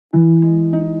Not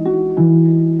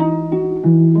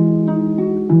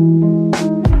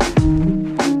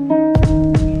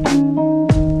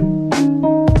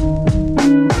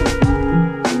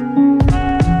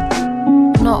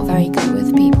very good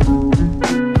with people.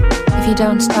 If you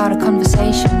don't start a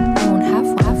conversation, you won't have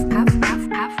one.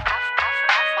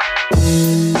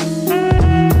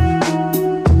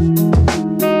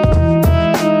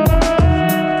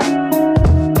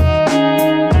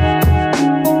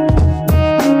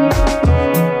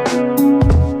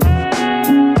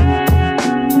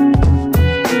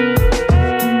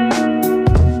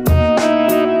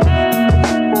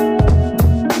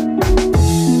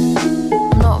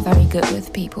 Good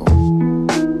with people.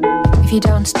 If you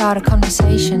don't start a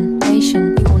conversation,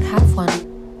 you won't have one.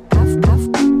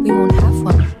 We won't have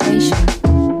one.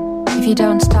 If you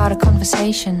don't start a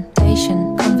conversation,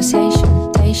 conversation,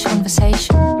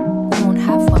 we won't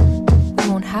have one. We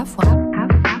won't have one.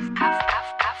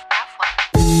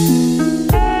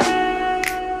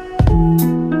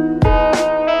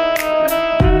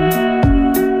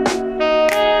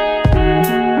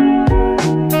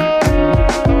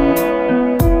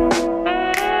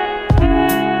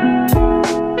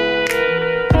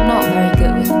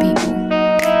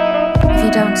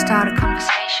 Don't start a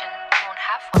conversation, you won't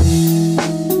have one.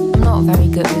 I'm not very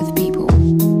good with people.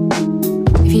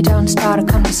 If you don't start a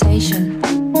conversation,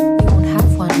 we won't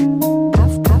have one.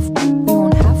 We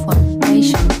won't have one.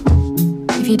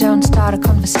 If you don't start a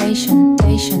conversation,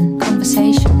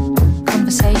 conversation,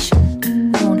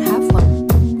 we won't have one.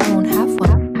 We won't have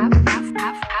one.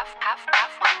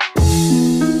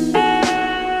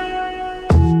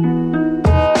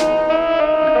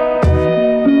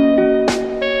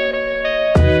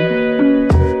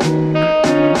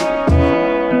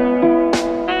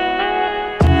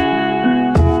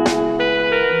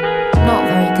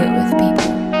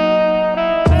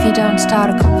 If you don't start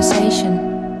a conversation,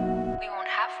 we won't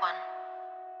have one.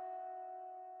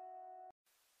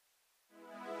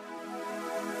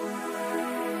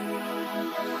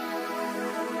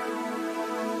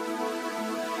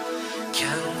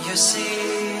 Can you see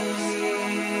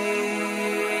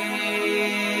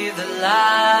the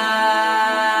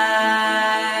light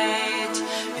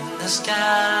in the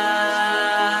sky?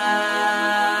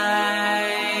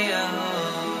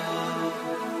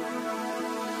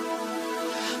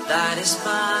 That is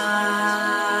my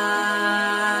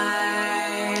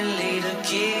little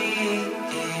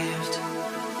gift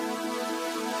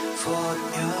for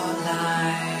your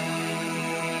life.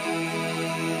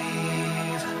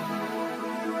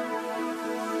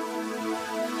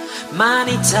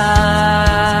 Many times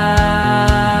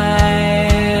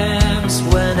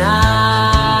when I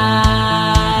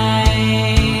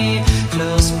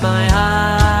close my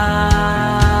eyes,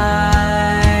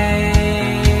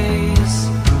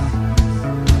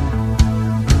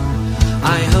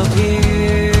 I hope you